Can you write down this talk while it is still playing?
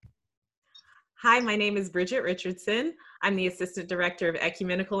Hi, my name is Bridget Richardson. I'm the Assistant Director of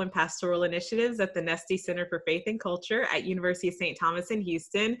Ecumenical and Pastoral Initiatives at the Nesty Center for Faith and Culture at University of St. Thomas in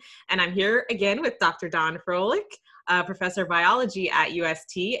Houston. And I'm here again with Dr. Don Froelich, Professor of Biology at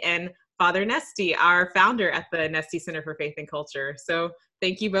UST, and Father Nesty, our founder at the Nesty Center for Faith and Culture. So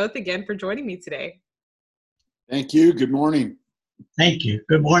thank you both again for joining me today. Thank you. Good morning. Thank you.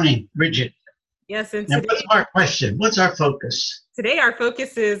 Good morning, Bridget. Yes, and Now, today, what's our question? What's our focus? today our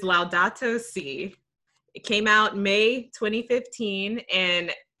focus is Laudato Si. It came out May 2015,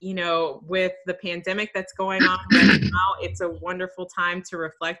 and with the pandemic that's going on right now, it's a wonderful time to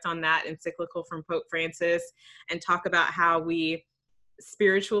reflect on that encyclical from Pope Francis and talk about how we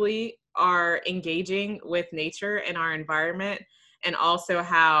spiritually are engaging with nature and our environment, and also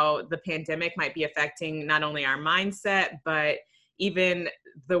how the pandemic might be affecting not only our mindset, but even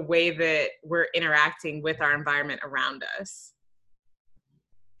the way that we're interacting with our environment around us.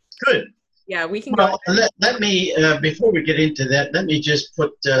 Good. Yeah, we can Well, go. let me, before we get into that, let me just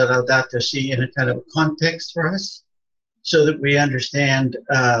put Laudato Si in a kind of context for us so that we understand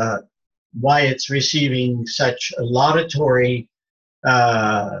why it's receiving such laudatory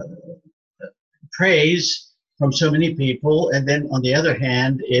praise from so many people, and then on the other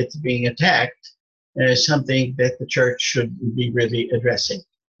hand, it's being attacked as something that the church should be really addressing.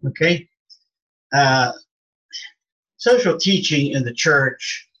 Okay? Social teaching in the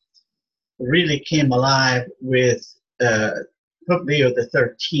church really came alive with Pope Leo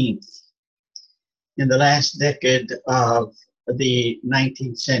XIII in the last decade of the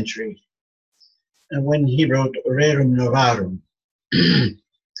 19th century, and when he wrote Rerum Novarum.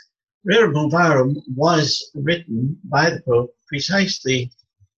 Rerum Novarum was written by the Pope precisely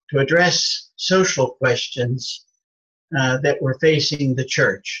to address social questions that were facing the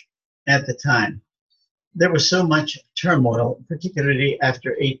church at the time. There was so much turmoil, particularly after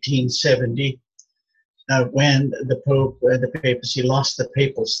 1870, when the Pope and the papacy lost the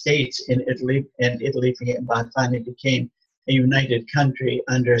Papal States in Italy, and Italy finally became a united country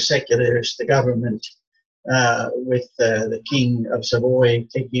under a secularist government with the King of Savoy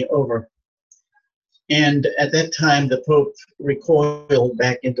taking over. And at that time, the Pope recoiled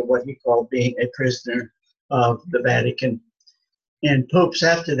back into what he called being a prisoner of the Vatican. And popes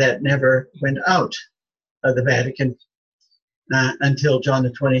after that never went out of the Vatican until John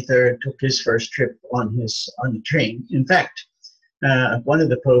the 23rd took his first trip on the train. In fact, one of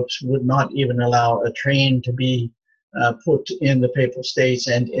the popes would not even allow a train to be put in the Papal States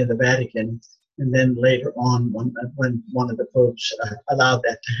and in the Vatican. And then later on, when one of the popes allowed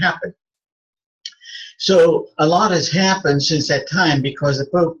that to happen. So a lot has happened since that time because the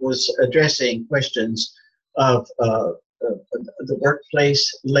Pope was addressing questions of the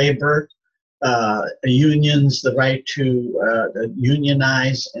workplace, labor, unions, the right to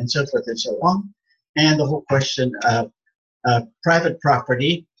unionize, and so forth and so on, and the whole question of private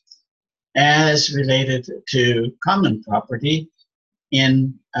property as related to common property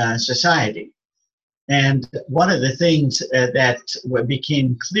in society. And one of the things that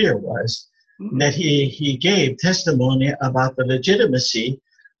became clear was that he gave testimony about the legitimacy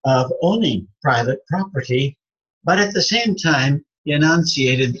of owning private property, but at the same time, he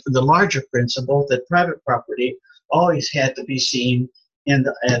enunciated the larger principle that private property always had to be seen in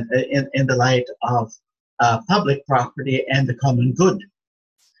the light of public property and the common good.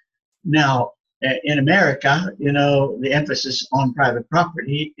 Now, in America, the emphasis on private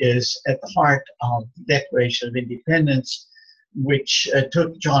property is at the heart of the Declaration of Independence, which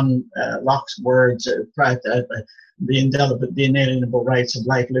took John Locke's words, the inalienable rights of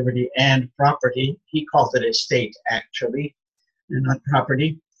life, liberty, and property. He called it estate, actually, and not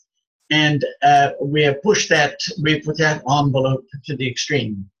property. And we have pushed that, we put that envelope to the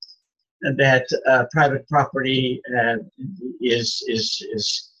extreme, that private property is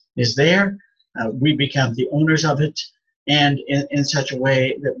there. We become the owners of it, and in such a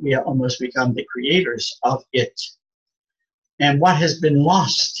way that we almost become the creators of it. And what has been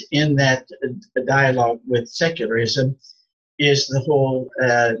lost in that dialogue with secularism is the whole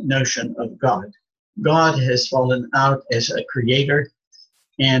notion of God. God has fallen out as a creator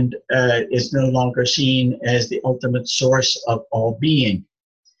and is no longer seen as the ultimate source of all being.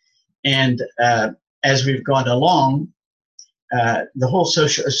 And as we've gone along, the whole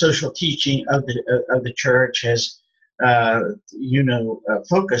social teaching of the church has,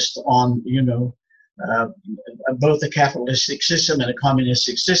 focused on, both a capitalistic system and a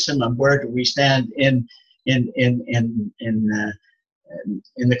communistic system, and where do we stand in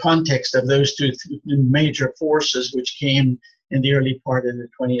the context of those two major forces, which came in the early part of the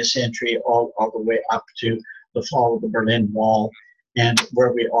 20th century, all the way up to the fall of the Berlin Wall and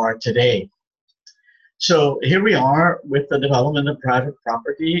where we are today. So here we are with the development of private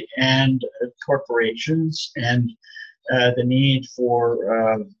property and corporations and the need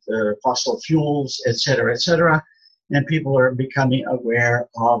for the fossil fuels, et cetera, and people are becoming aware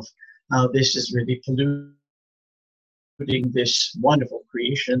of how this is really polluting this wonderful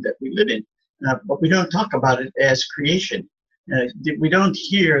creation that we live in. But we don't talk about it as creation. We don't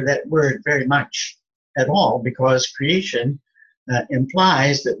hear that word very much at all, because creation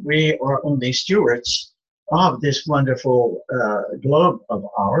implies that we are only stewards of this wonderful globe of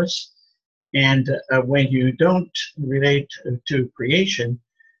ours. And when you don't relate to creation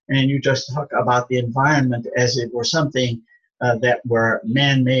and you just talk about the environment as it were something that were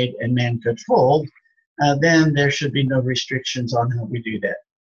man-made and man-controlled, then there should be no restrictions on how we do that.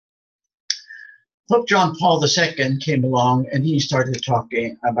 Pope John Paul II came along and he started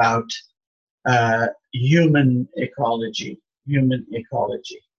talking about human ecology.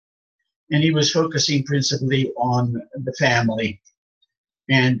 And he was focusing principally on the family.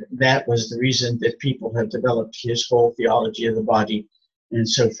 And that was the reason that people have developed his whole theology of the body and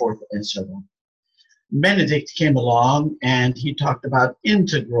so forth and so on. Benedict came along and he talked about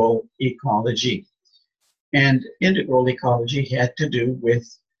integral ecology. And integral ecology had to do with,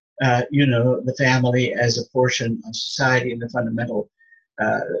 the family as a portion of society and the fundamental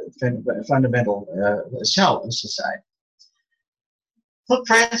cell of society. Pope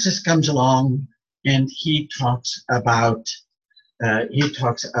Francis comes along and he talks about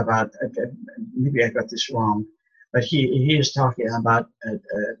maybe I got this wrong, but he is talking about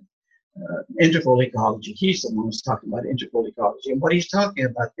integral ecology. He's the one who's talking about integral ecology. And what he's talking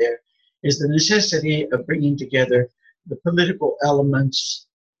about there is the necessity of bringing together the political elements,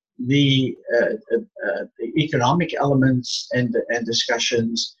 the economic elements and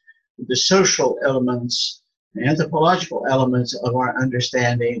discussions, the social elements, the anthropological elements of our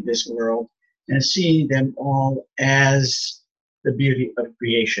understanding this world, and seeing them all as the beauty of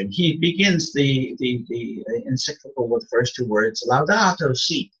creation. He begins the encyclical with the first two words, Laudato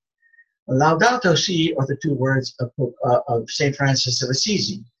Si. Laudato Si are the two words of St. Francis of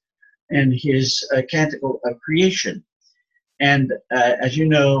Assisi and his Canticle of Creation. And as you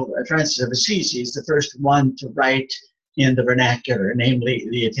know, Francis of Assisi is the first one to write in the vernacular, namely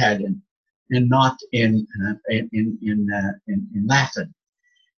the Italian, and not in Latin.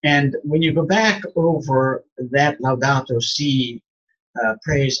 And when you go back over that Laudato Si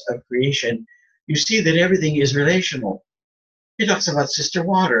praise of creation, you see that everything is relational. He talks about sister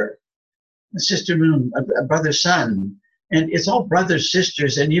water, sister moon, a brother sun, and it's all brothers,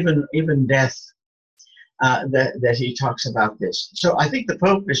 sisters, and even death that he talks about this. So I think the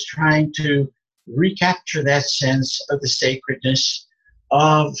Pope is trying to recapture that sense of the sacredness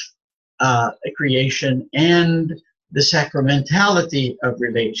of creation and the sacramentality of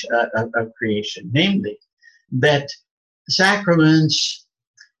creation, namely that sacraments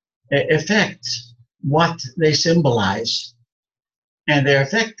affect what they symbolize, and they're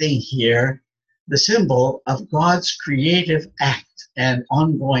affecting here the symbol of God's creative act and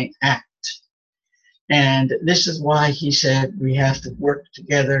ongoing act. And this is why he said we have to work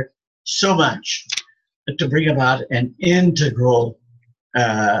together so much to bring about an integral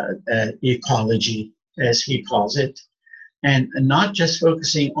ecology, as he calls it, and not just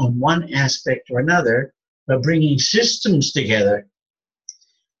focusing on one aspect or another, but bringing systems together.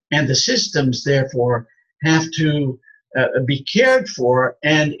 And the systems, therefore, have to be cared for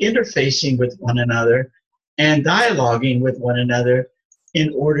and interfacing with one another and dialoguing with one another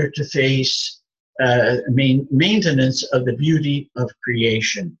in order to face maintenance of the beauty of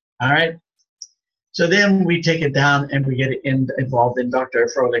creation. All right? So then we take it down and we get involved, and Dr.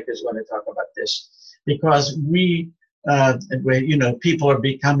 Froelich is going to talk about this, because people are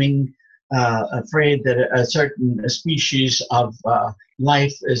becoming afraid that a certain species of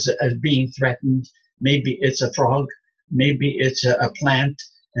life is being threatened. Maybe it's a frog, maybe it's a plant,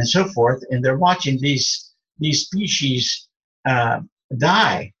 and so forth, and they're watching these species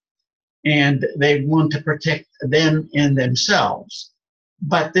die, and they want to protect them and themselves.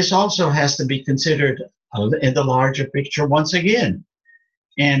 But this also has to be considered in the larger picture once again.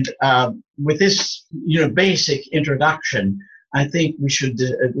 And with this, basic introduction, I think we should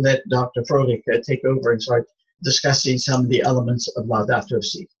let Dr. Froelich take over and start discussing some of the elements of Laudato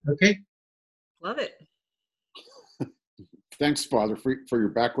Si. Okay? Love it. Thanks, Father, for your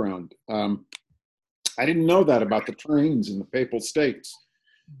background. I didn't know that about the trains in the Papal States.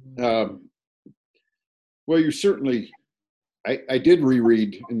 Well, you certainly. I did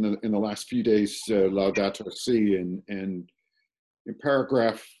reread in the last few days Laudato Si, and in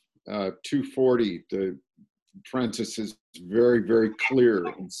paragraph 240, Francis is very, very clear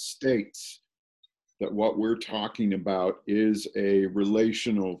and states that what we're talking about is a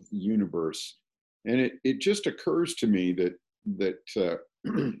relational universe. And it just occurs to me that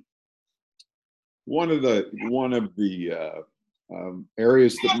one of the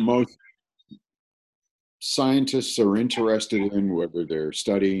areas that most scientists are interested in, whether they're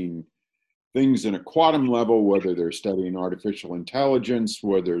studying things in a quantum level, whether they're studying artificial intelligence,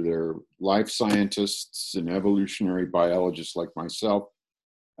 whether they're life scientists and evolutionary biologists like myself,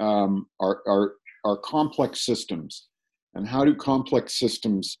 are complex systems. And how do complex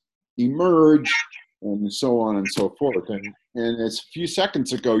systems emerge, and so on and so forth. And as a few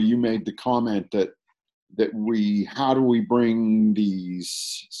seconds ago, you made the comment that how do we bring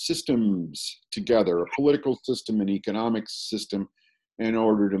these systems together, a political system, an economic system, in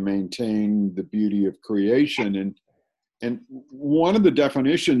order to maintain the beauty of creation. And one of the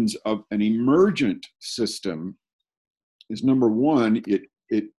definitions of an emergent system is, number one,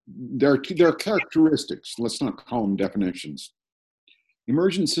 there are characteristics. Let's not call them definitions.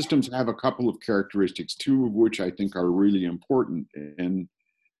 Emergent systems have a couple of characteristics, two of which I think are really important. And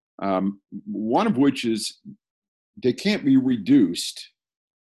one of which is they can't be reduced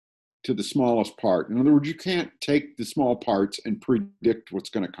to the smallest part. In other words, you can't take the small parts and predict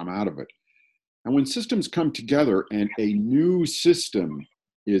what's going to come out of it. And when systems come together and a new system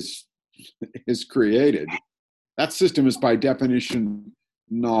is created, that system is by definition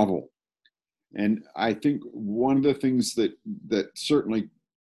novel. And I think one of the things that certainly,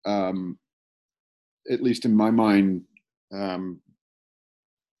 at least in my mind,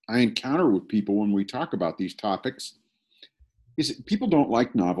 I encounter with people when we talk about these topics is people don't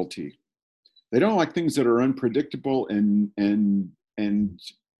like novelty. They don't like things that are unpredictable, and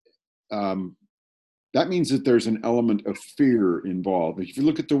that means that there's an element of fear involved. If you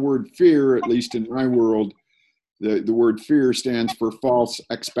look at the word fear, at least in my world, the word fear stands for false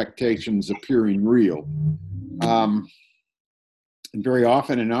expectations appearing real. And very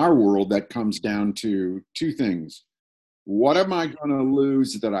often in our world, that comes down to two things. What am I going to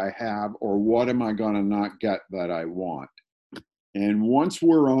lose that I have, or what am I going to not get that I want? And once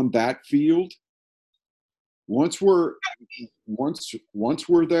we're on that field, once we're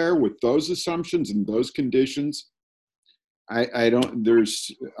there with those assumptions and those conditions,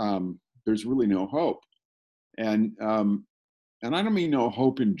 there's really no hope. And I don't mean no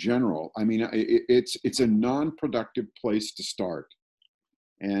hope in general. I mean, it's a non-productive place to start.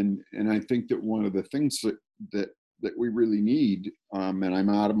 And I think that one of the things that we really need, and I'm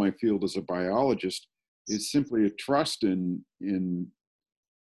out of my field as a biologist, is simply a trust in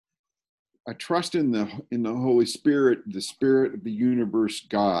the Holy Spirit, the Spirit of the universe,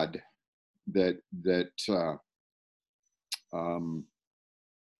 God, that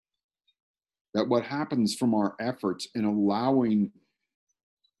what happens from our efforts in allowing,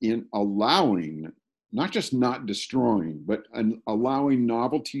 not just not destroying, but allowing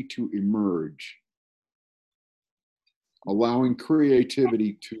novelty to emerge, allowing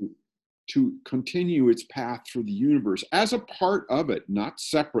creativity to continue its path through the universe as a part of it, not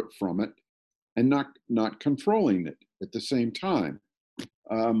separate from it, and not controlling it at the same time.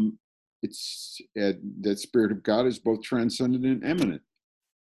 The Spirit of God is both transcendent and immanent,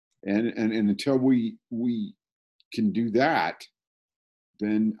 and until we can do that,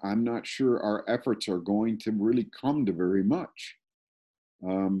 then I'm not sure our efforts are going to really come to very much.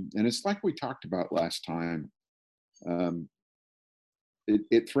 And it's like we talked about last time.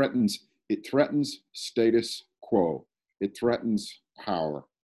 It threatens status quo. It threatens power.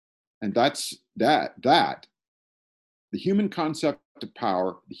 And that's the human concept of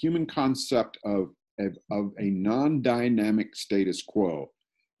power, the human concept of a non-dynamic status quo.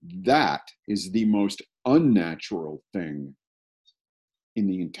 That is the most unnatural thing in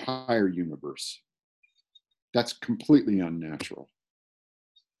the entire universe. That's completely unnatural.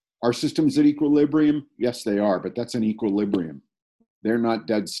 Are systems at equilibrium? Yes, they are, but that's an equilibrium. They're not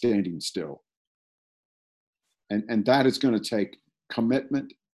dead standing still. And that is going to take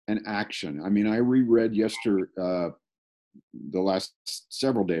commitment and action. I mean, I reread the last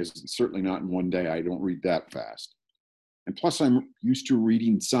several days, certainly not in one day. I don't read that fast. And plus I'm used to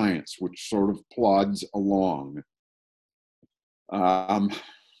reading science, which sort of plods along.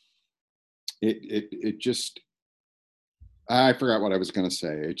 It just, I forgot what I was going to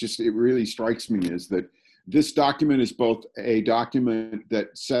say. It really strikes me as that this document is both a document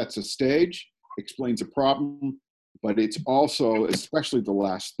that sets a stage, explains a problem, but it's also, especially the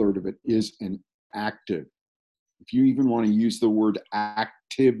last third of it, is an active. If you even want to use the word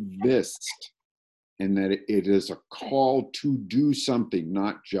activist, and that it is a call to do something,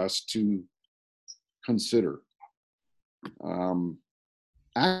 not just to consider.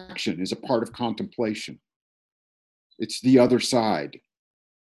 action is a part of contemplation. It's the other side.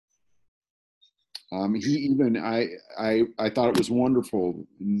 I thought it was wonderful.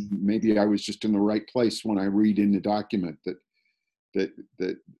 Maybe I was just in the right place when I read in the document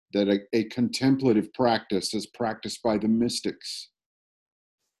that a contemplative practice as practiced by the mystics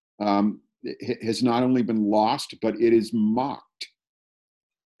it has not only been lost, but it is mocked.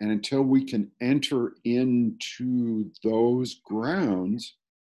 And until we can enter into those grounds,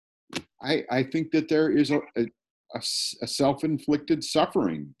 I think that there is a self-inflicted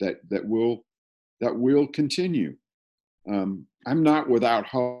suffering that will continue. I'm not without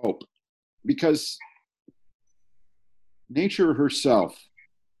hope, because nature herself,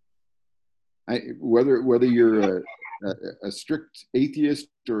 whether you're a strict atheist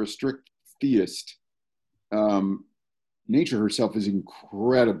or a strict theist, nature herself is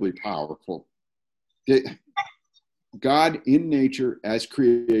incredibly powerful. God in nature as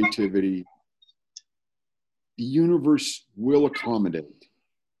creativity, the universe will accommodate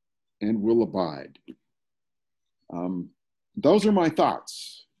and will abide. Those are my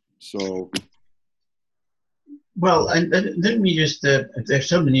thoughts. So, well, and let me just, there's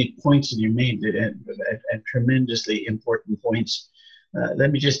so many points that you made and tremendously important points.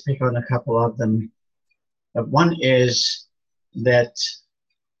 Let me just pick on a couple of them. One is that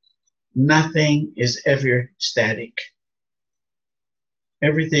nothing is ever static.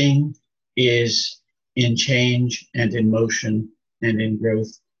 Everything is in change and in motion and in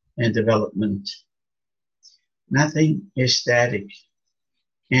growth and development. Nothing is static.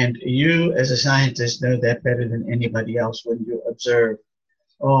 And you, as a scientist, know that better than anybody else when you observe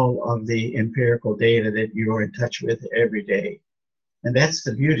all of the empirical data that you are in touch with every day. And that's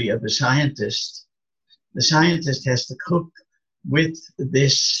the beauty of the scientist. The scientist has to cope with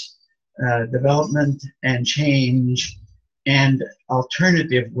this development and change and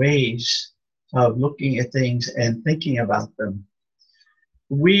alternative ways of looking at things and thinking about them.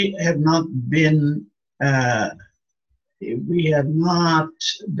 We have not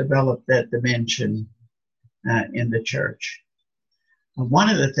developed that dimension in the church. One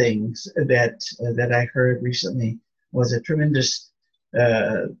of the things that I heard recently was a tremendous.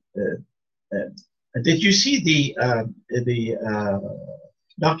 Did you see the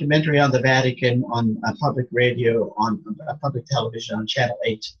documentary on the Vatican on public radio, on public television on Channel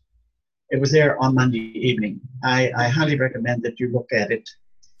 8? It was there on Monday evening. I highly recommend that you look at it,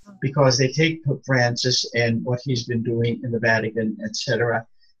 because they take Pope Francis and what he's been doing in the Vatican, etc.,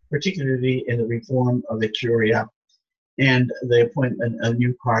 particularly in the reform of the Curia and the appointment of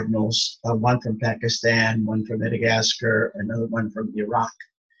new cardinals, one from Pakistan, one from Madagascar, another one from Iraq.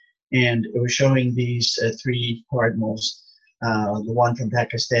 And it was showing these three cardinals, the one from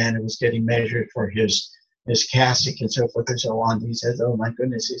Pakistan who was getting measured for his cassock and so forth and so on. He said, "Oh my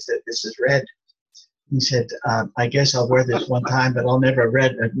goodness," he said, "this is red." He said, "I guess I'll wear this one time, but I'll never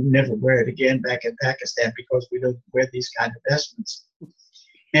wear it again back in Pakistan, because we don't wear these kind of vestments."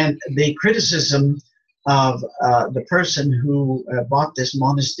 And the criticism of the person who bought this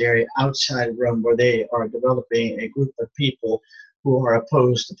monastery outside Rome, where they are developing a group of people who are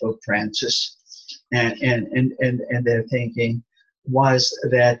opposed to Pope Francis, and their thinking was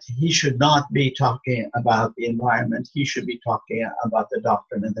that he should not be talking about the environment. He should be talking about the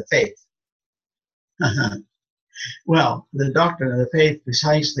doctrine of the faith. Well, the doctrine of the faith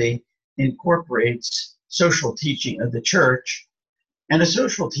precisely incorporates social teaching of the church, and a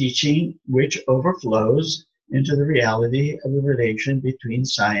social teaching which overflows into the reality of the relation between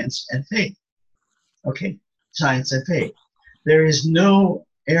science and faith. Okay, science and faith. There is no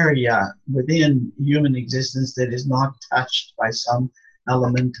area within human existence that is not touched by some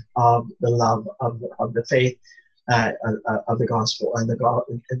element of the love of the faith, of the gospel, and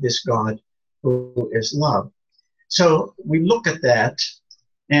this God who is love. So we look at that,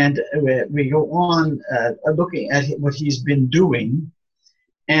 and we go on looking at what he's been doing,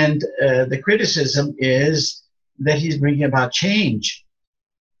 and the criticism is that he's bringing about change.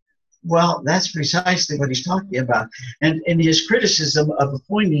 Well, that's precisely what he's talking about. And in his criticism of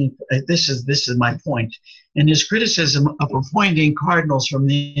appointing, this is my point, in his criticism of appointing cardinals from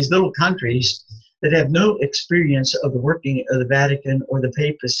these little countries that have no experience of the working of the Vatican or the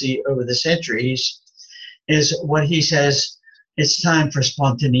papacy over the centuries, is what he says, it's time for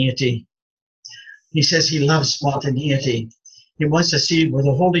spontaneity. He says he loves spontaneity. He wants to see where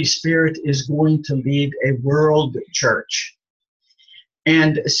the Holy Spirit is going to lead a world church,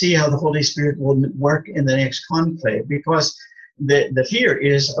 and see how the Holy Spirit will work in the next conclave. Because the fear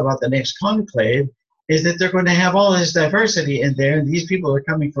is about the next conclave is that they're going to have all this diversity in there, and these people are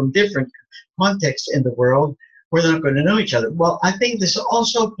coming from different contexts in the world, where they're not going to know each other. Well, I think this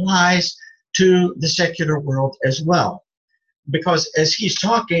also applies to the secular world as well. Because as he's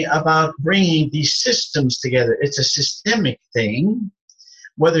talking about bringing these systems together, it's a systemic thing,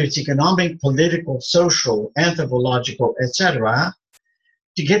 whether it's economic, political, social, anthropological, etc.,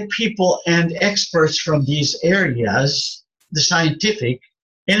 to get people and experts from these areas, the scientific,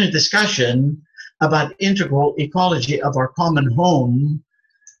 in a discussion about integral ecology of our common home.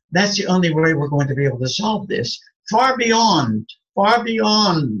 That's the only way we're going to be able to solve this, far beyond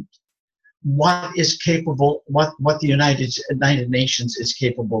what is capable, what the United Nations is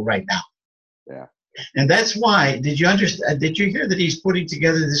capable right now. Yeah. And that's why, did you hear that he's putting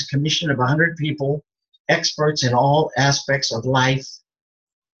together this commission of 100 people, experts in all aspects of life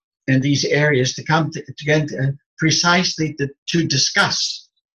in these areas, to come together precisely to discuss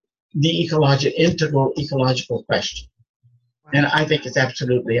the integral ecological question. And I think it's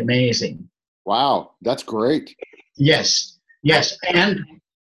absolutely amazing. Wow, that's great. Yes, and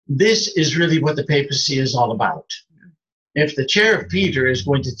this is really what the papacy is all about. If the chair of Peter is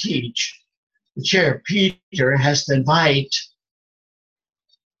going to teach, the chair of Peter has to invite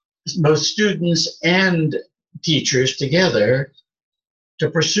both students and teachers together to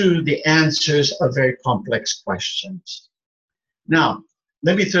pursue the answers of very complex questions. Now,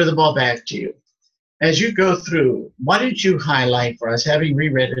 let me throw the ball back to you. As you go through, why don't you highlight for us, having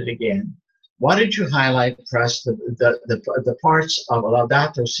reread it again, why don't you highlight for us the parts of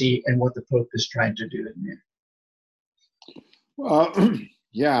Laudato Si and what the Pope is trying to do in there? Well,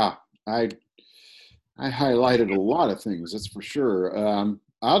 yeah, I highlighted a lot of things, that's for sure.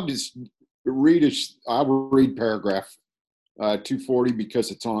 I'll just read I will read paragraph 240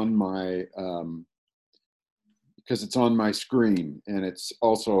 because it's on my screen, and it's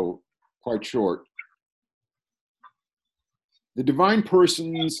also quite short. The divine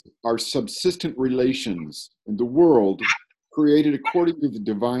persons are subsistent relations, and the world, created according to the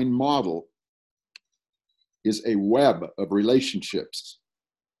divine model, is a web of relationships.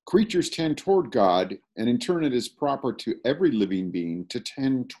 Creatures tend toward God, and in turn it is proper to every living being to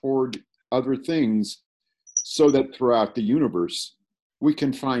tend toward other things, so that throughout the universe we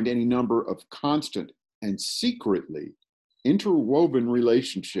can find any number of constant and secretly interwoven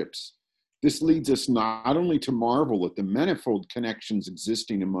relationships. This leads us not only to marvel at the manifold connections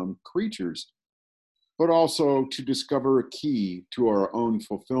existing among creatures, but also to discover a key to our own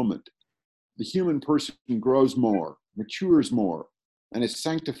fulfillment. The human person grows more, matures more, and is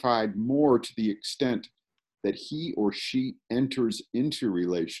sanctified more to the extent that he or she enters into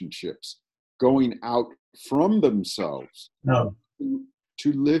relationships, going out from themselves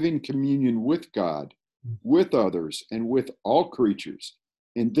to live in communion with God, with others, and with all creatures.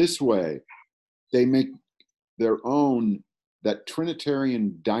 In this way, they make their own that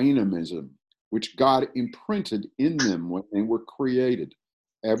Trinitarian dynamism which God imprinted in them when they were created.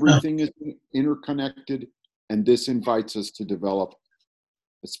 Everything is interconnected, and this invites us to develop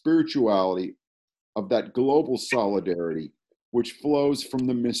a spirituality of that global solidarity which flows from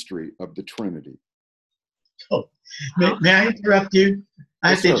the mystery of the Trinity. Oh, may I interrupt you?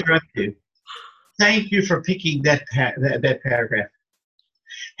 I have to Yes, sir. interrupt you. Thank you for picking that paragraph.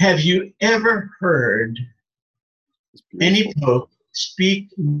 Have you ever heard any pope speak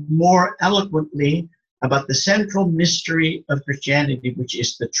more eloquently about the central mystery of Christianity, which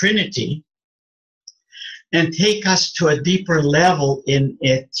is the Trinity, and take us to a deeper level in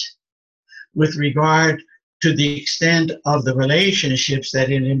it with regard to the extent of the relationships that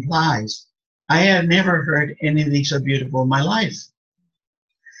it implies? I have never heard anything so beautiful in my life.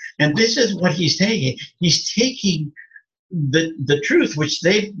 And this is what he's taking. He's taking the truth which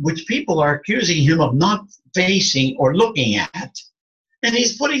people are accusing him of not facing or looking at, and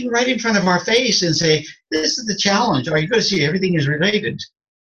he's putting right in front of our face and say, this is the challenge. Are you going to see everything is related?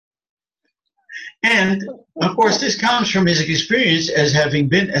 And of course, this comes from his experience as having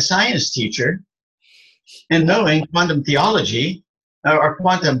been a science teacher and knowing quantum theology or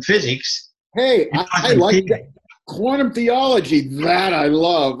quantum physics. Hey, I like that. Quantum theology, that I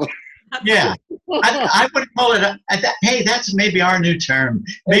love. Yeah, I would call it, hey, that's maybe our new term.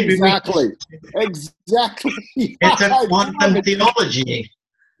 Maybe exactly. It's a quantum theology.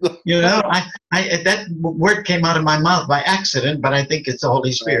 You know, that word came out of my mouth by accident, but I think it's the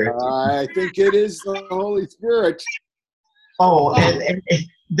Holy Spirit. I think it is the Holy Spirit. And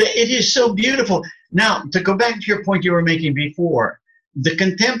it is so beautiful. Now, to go back to your point you were making before, the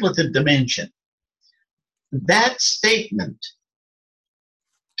contemplative dimension, that statement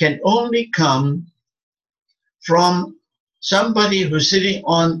can only come from somebody who's sitting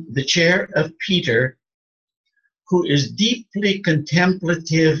on the chair of Peter, who is deeply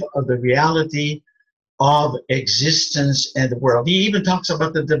contemplative of the reality of existence and the world. He even talks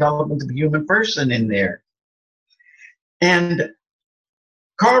about the development of the human person in there. And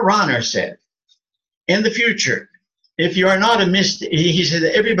Karl Rahner said, in the future, if you are not a mystic, he said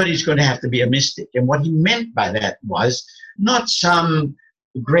that everybody's going to have to be a mystic. And what he meant by that was not some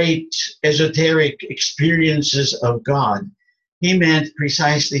great esoteric experiences of God. He meant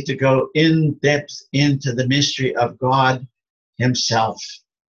precisely to go in depth into the mystery of God himself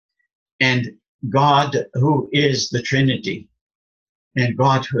and God who is the Trinity and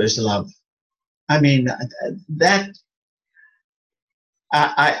God who is love. I mean, that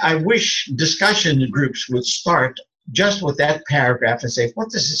I wish discussion groups would start just with that paragraph and say, what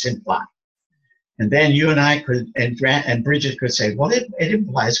does this imply? And then you and I could, and Bridget could say, well, it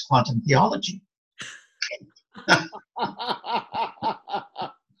implies quantum theology.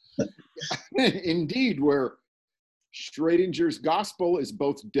 Indeed, where Schrodinger's gospel is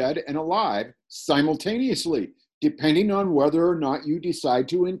both dead and alive simultaneously, depending on whether or not you decide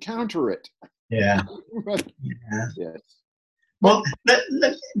to encounter it. Yeah. Yeah. Yes. Well, let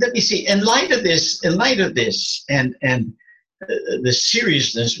me see. In light of this, and the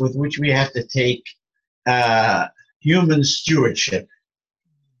seriousness with which we have to take human stewardship,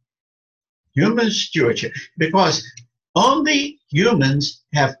 because only humans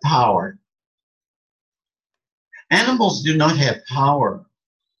have power. Animals do not have power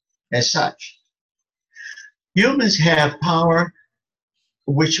as such. Humans have power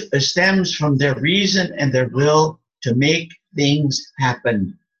which stems from their reason and their will to make things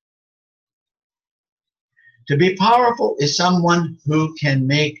happen. To be powerful is someone who can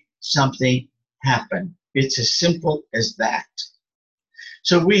make something happen. It's as simple as that.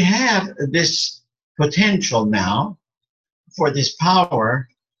 So we have this potential now for this power.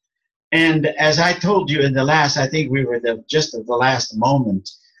 And as I told you in the last, I think we were just at the last moment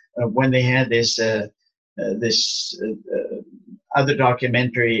when they had this other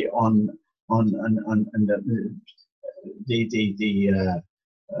documentary on the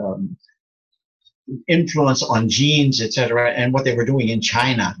influence on genes, etc., and what they were doing in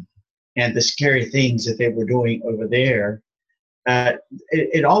China, and the scary things that they were doing over there.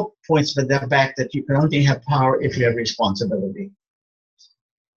 It all points to the fact that you can only have power if you have responsibility,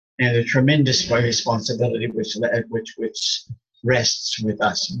 and a tremendous responsibility which rests with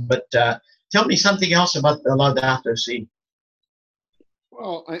us. But tell me something else about the Laudato Si.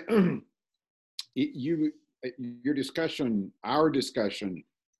 Well, your discussion, our discussion,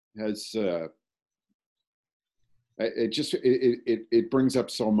 has it brings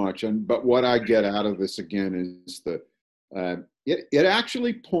up so much. But what I get out of this again is it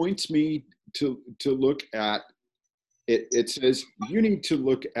actually points me to look at it. It says you need to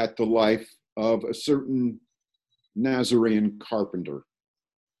look at the life of a certain Nazarene carpenter.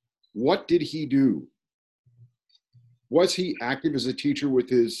 What did he do? Was he active as a teacher with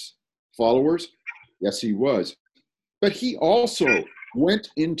his followers? Yes, he was. But he also went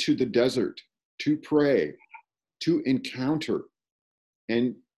into the desert to pray, to encounter.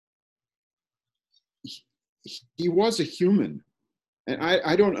 And he was a human. And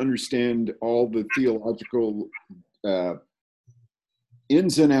I don't understand all the theological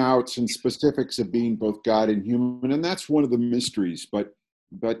ins and outs and specifics of being both God and human. And that's one of the mysteries. But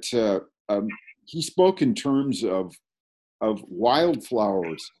he spoke in terms of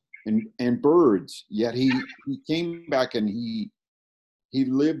wildflowers and birds, yet he came back and he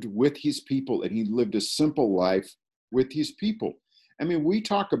lived with his people, and he lived a simple life with his people. I mean, we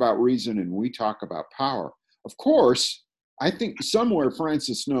talk about reason and we talk about power. Of course, I think somewhere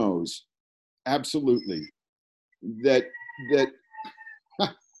Francis knows absolutely that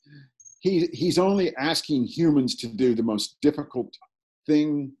he's only asking humans to do the most difficult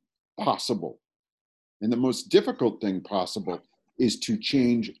thing possible. And the most difficult thing possible is to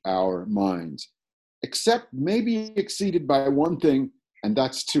change our minds, except maybe exceeded by one thing, and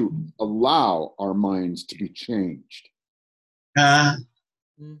that's to allow our minds to be changed.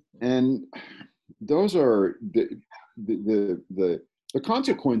 And those are the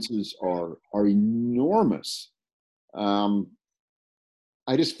consequences are enormous.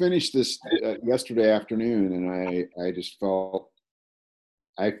 I just finished this yesterday afternoon, and I just felt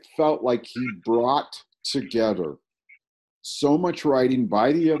like he brought together so much writing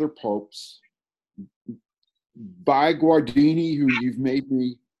by the other popes, by Guardini, who you've made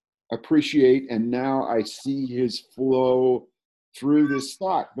me appreciate, and now I see his flow through this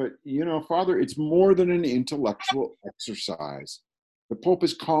thought. But, you know, Father, it's more than an intellectual exercise. The Pope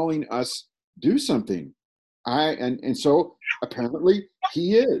is calling us do something. And so apparently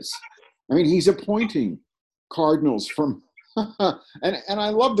he is. I mean, he's appointing cardinals from And I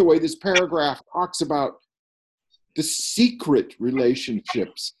love the way this paragraph talks about the secret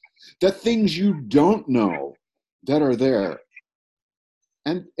relationships, the things you don't know that are there.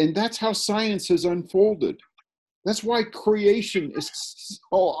 And that's how science has unfolded. That's why creation is so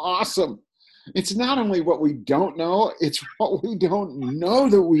awesome. It's not only what we don't know, it's what we don't know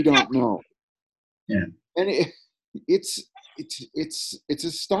that we don't know. Yeah. And it's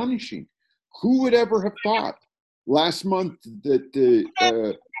astonishing. Who would ever have thought last month that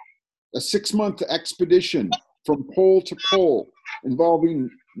a 6-month expedition from pole to pole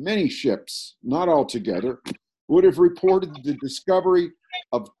involving many ships, not all together, would have reported the discovery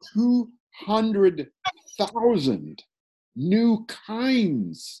of 200,000 new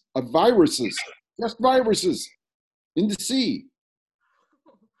kinds of viruses, just viruses, in the sea.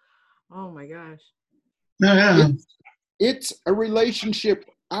 Oh my gosh. Yeah. It's a relationship.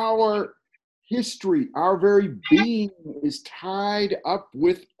 Our history, our very being is tied up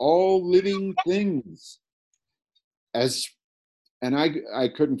with all living things. And I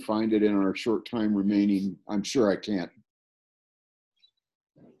couldn't find it in our short time remaining. I'm sure I can't.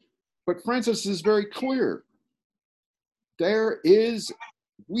 But Francis is very clear.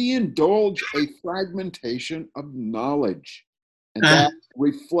 We indulge a fragmentation of knowledge. And that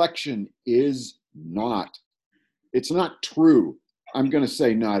reflection is it's not true. I'm going to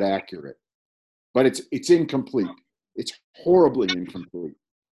say not accurate, but it's incomplete. It's horribly incomplete.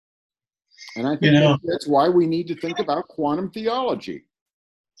 And I think that's why we need to think about quantum theology.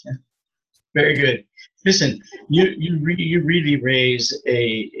 Yeah. Very good. Listen, you really raise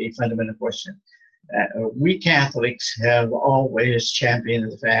a fundamental question. We Catholics have always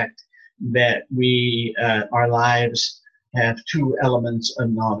championed the fact that our lives have two elements of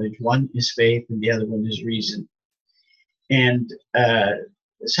knowledge. One is faith and the other one is reason. And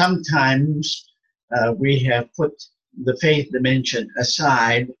sometimes we have put the faith dimension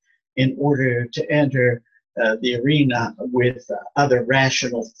aside in order to enter the arena with other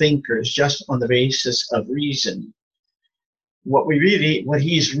rational thinkers just on the basis of reason. What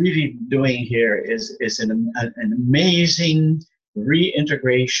he's really doing here is an amazing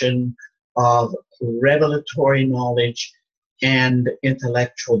reintegration of revelatory knowledge and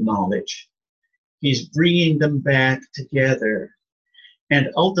intellectual knowledge. He's bringing them back together. And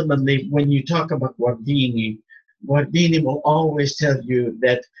ultimately, when you talk about Guardini will always tell you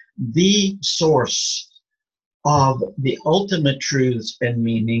that the source of the ultimate truths and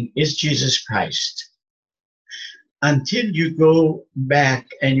meaning is Jesus Christ. Until you go back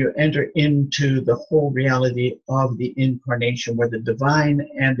and you enter into the whole reality of the incarnation where the divine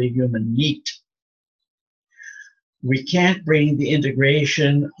and the human meet, we can't bring the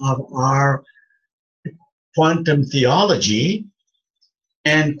integration of our quantum theology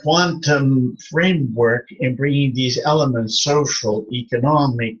and quantum framework in bringing these elements, social,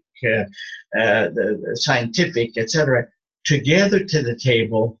 economic, the scientific, etc., together to the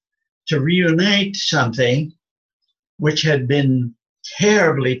table to reunite something which had been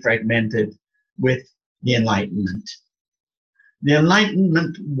terribly fragmented with the Enlightenment. The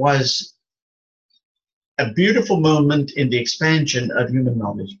Enlightenment was a beautiful moment in the expansion of human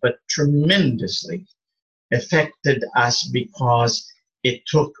knowledge, but tremendously affected us because it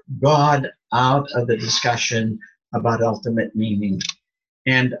took God out of the discussion about ultimate meaning.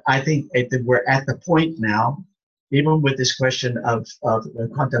 And I think that we're at the point now, even with this question of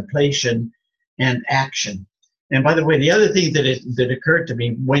contemplation and action. And by the way, the other thing that occurred to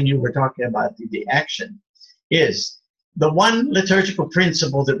me when you were talking about the action is the one liturgical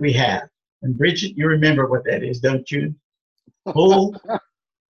principle that we have. And Bridget, you remember what that is, don't you? Full,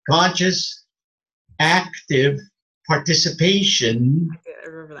 conscious, active participation I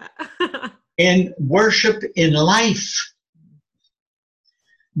remember that. in worship in life.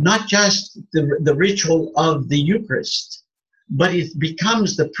 Not just the ritual of the Eucharist, but it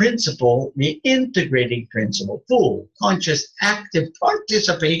becomes the principle, the integrating principle, full, conscious, active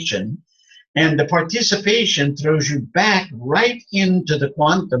participation. And the participation throws you back right into the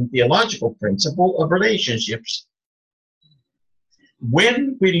quantum theological principle of relationships.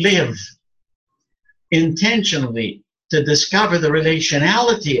 When we live intentionally to discover the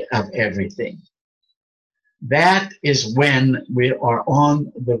relationality of everything, that is when we are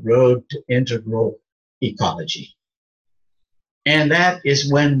on the road to integral ecology. And that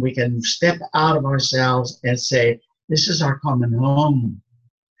is when we can step out of ourselves and say, this is our common home.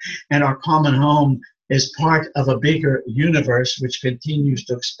 And our common home is part of a bigger universe which continues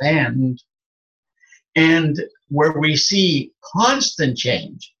to expand, and where we see constant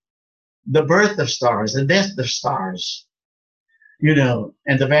change, the birth of stars, the death of stars.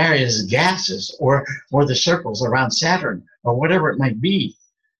 and the various gases or the circles around Saturn or whatever it might be,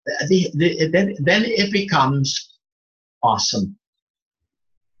 then it becomes awesome.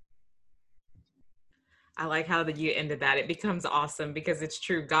 I like how you ended that. It becomes awesome because it's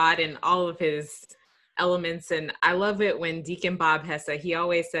true. God and all of his elements. And I love it when Deacon Bob Hesse, he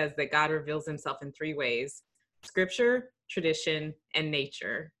always says that God reveals himself in three ways: scripture, tradition, and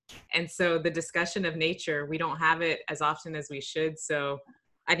nature. And so the discussion of nature, we don't have it as often as we should. So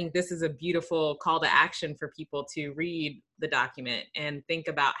I think this is a beautiful call to action for people to read the document and think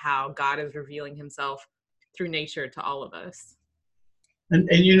about how God is revealing himself through nature to all of us. And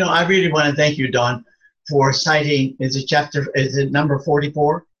I really want to thank you, Don, for citing, is it number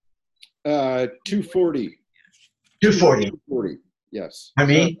 44? 240. 240. 240, yes. I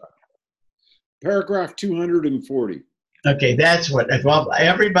mean? Paragraph 240. Okay, that's what, well,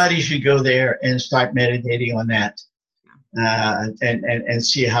 everybody should go there and start meditating on that. And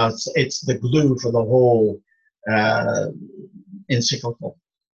see how it's the glue for the whole encyclical.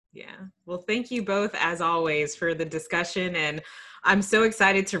 Yeah. Well, thank you both, as always, for the discussion. And I'm so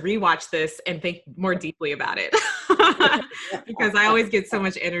excited to rewatch this and think more deeply about it because I always get so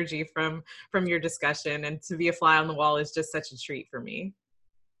much energy from your discussion, and to be a fly on the wall is just such a treat for me.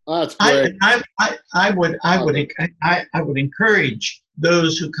 That's great. I would encourage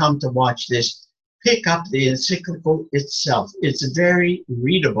those who come to watch this, pick up the encyclical itself. It's very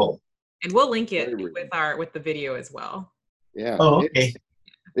readable. And we'll link it with the video as well. Yeah. Oh, okay.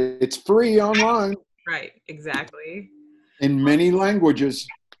 It's free online. Right, exactly. In many languages.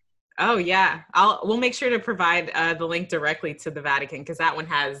 Oh yeah, we'll make sure to provide the link directly to the Vatican because that one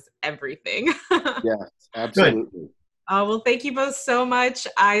has everything. Yes, absolutely. Good. Well, thank you both so much.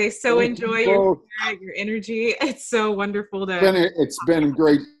 I enjoy your energy. It's so wonderful to. It's been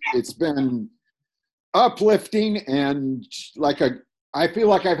great. It's been uplifting, and I feel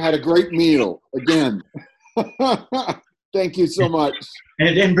like I've had a great meal again. Thank you so much.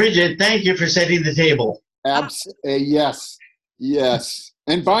 And Bridget, thank you for setting the table. Yes.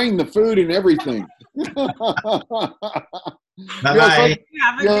 And buying the food and everything. Bye-bye.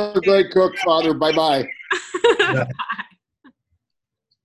 You're a great cook, Father. Bye-bye.